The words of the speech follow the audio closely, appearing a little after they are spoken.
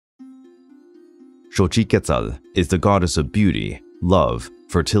Xochiquetzal is the goddess of beauty, love,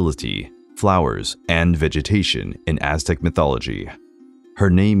 fertility, flowers, and vegetation in Aztec mythology. Her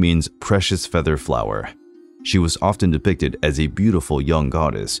name means precious feather flower. She was often depicted as a beautiful young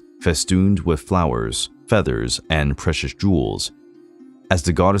goddess, festooned with flowers, feathers, and precious jewels. As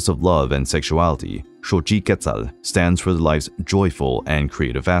the goddess of love and sexuality, Xochiquetzal stands for the life's joyful and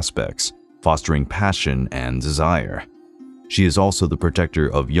creative aspects, fostering passion and desire. She is also the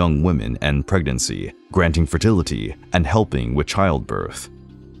protector of young women and pregnancy, granting fertility and helping with childbirth.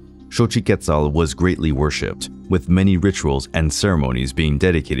 Xochiquetzal was greatly worshipped, with many rituals and ceremonies being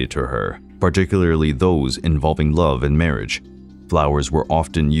dedicated to her, particularly those involving love and marriage. Flowers were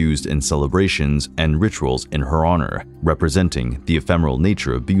often used in celebrations and rituals in her honor, representing the ephemeral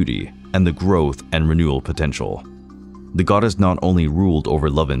nature of beauty and the growth and renewal potential. The goddess not only ruled over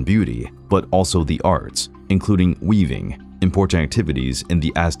love and beauty, but also the arts, including weaving, important activities in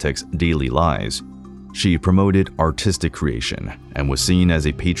the Aztecs' daily lives. She promoted artistic creation and was seen as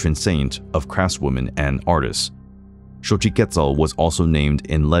a patron saint of craftswomen and artists. Xochiquetzal was also named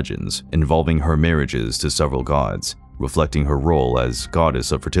in legends involving her marriages to several gods, reflecting her role as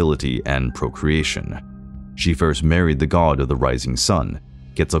goddess of fertility and procreation. She first married the god of the rising sun,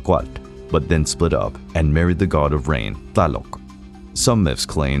 Quetzalcoatl, but then split up and married the god of rain, Tlaloc. Some myths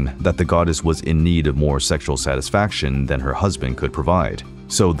claim that the goddess was in need of more sexual satisfaction than her husband could provide,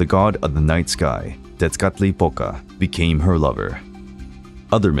 so the god of the night sky, Tezcatlipoca, became her lover.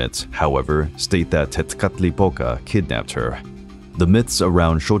 Other myths, however, state that Tezcatlipoca kidnapped her. The myths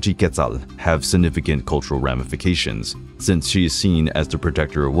around Xochiquetzal have significant cultural ramifications, since she is seen as the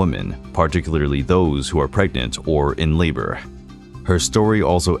protector of women, particularly those who are pregnant or in labor. Her story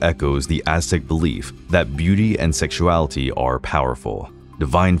also echoes the Aztec belief that beauty and sexuality are powerful,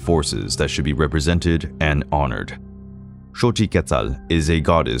 divine forces that should be represented and honored. Xochiquetzal is a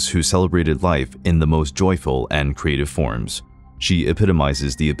goddess who celebrated life in the most joyful and creative forms. She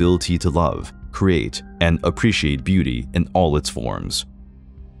epitomizes the ability to love, create, and appreciate beauty in all its forms.